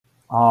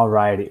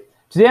Alrighty.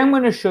 Today I'm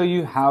going to show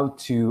you how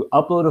to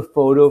upload a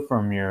photo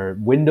from your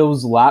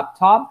Windows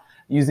laptop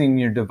using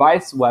your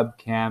device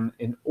webcam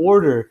in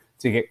order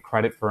to get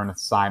credit for an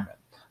assignment.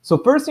 So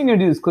first thing you're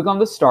going to do is click on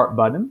the Start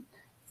button,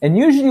 and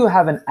usually you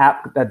have an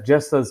app that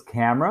just says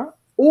camera,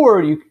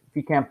 or if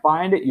you can't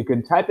find it, you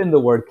can type in the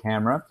word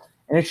camera,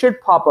 and it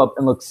should pop up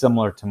and look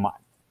similar to mine.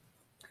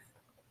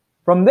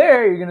 From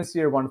there, you're going to see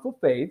your wonderful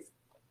face,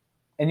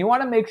 and you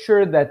want to make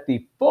sure that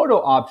the photo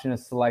option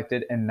is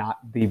selected and not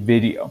the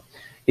video.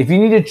 If you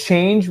need to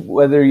change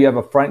whether you have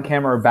a front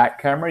camera or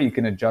back camera, you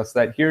can adjust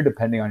that here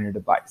depending on your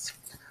device.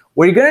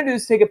 What you're going to do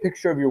is take a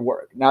picture of your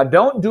work. Now,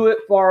 don't do it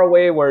far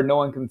away where no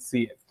one can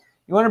see it.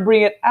 You want to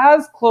bring it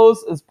as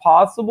close as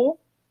possible.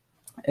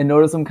 And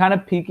notice I'm kind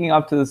of peeking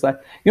up to the side.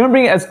 You want to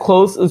bring it as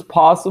close as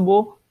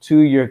possible to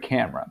your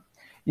camera.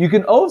 You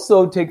can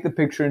also take the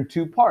picture in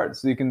two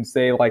parts. So you can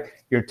say like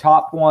your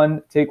top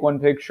one, take one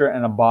picture,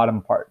 and a bottom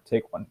part,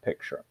 take one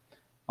picture.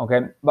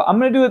 Okay, but I'm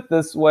going to do it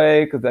this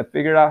way because I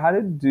figured out how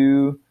to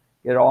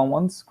get it all on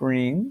one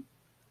screen.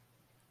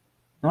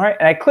 All right,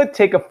 and I click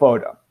take a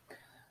photo.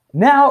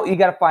 Now you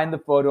got to find the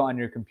photo on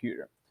your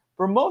computer.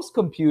 For most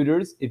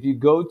computers, if you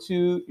go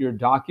to your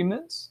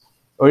documents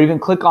or even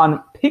click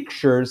on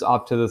pictures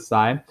off to the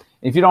side,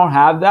 if you don't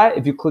have that,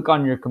 if you click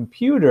on your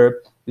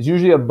computer, there's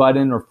usually a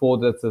button or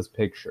folder that says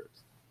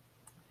pictures.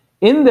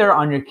 In there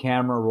on your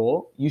camera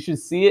roll, you should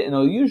see it, and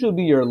it'll usually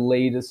be your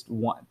latest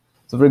one.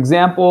 So for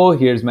example,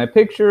 here's my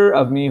picture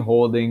of me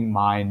holding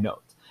my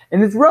notes.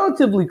 And it's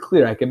relatively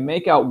clear. I can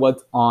make out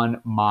what's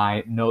on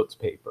my notes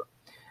paper.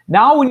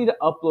 Now we need to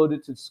upload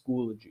it to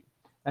Schoology.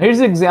 Now here's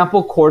the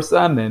example course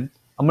that I'm in.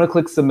 I'm going to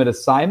click Submit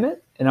Assignment,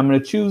 and I'm going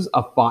to choose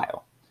a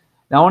file.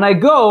 Now when I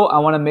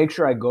want to make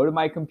sure I go to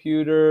my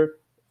computer,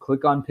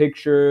 click on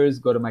Pictures,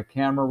 go to my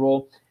camera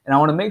roll, and I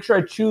want to make sure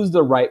I choose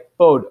the right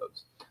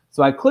photos.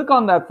 So I click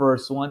on that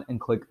first one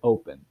and click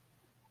Open.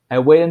 I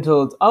wait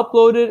until it's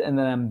uploaded, and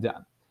then I'm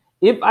done.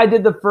 If I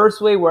did the first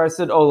way where I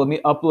said, oh, let me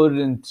upload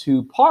it in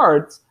two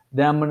parts,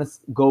 then I'm going to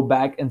go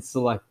back and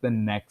select the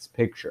next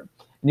picture.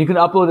 And you can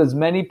upload as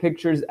many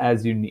pictures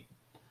as you need.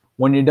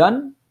 When you're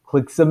done,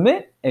 click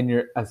Submit, and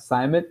your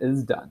assignment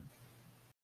is done.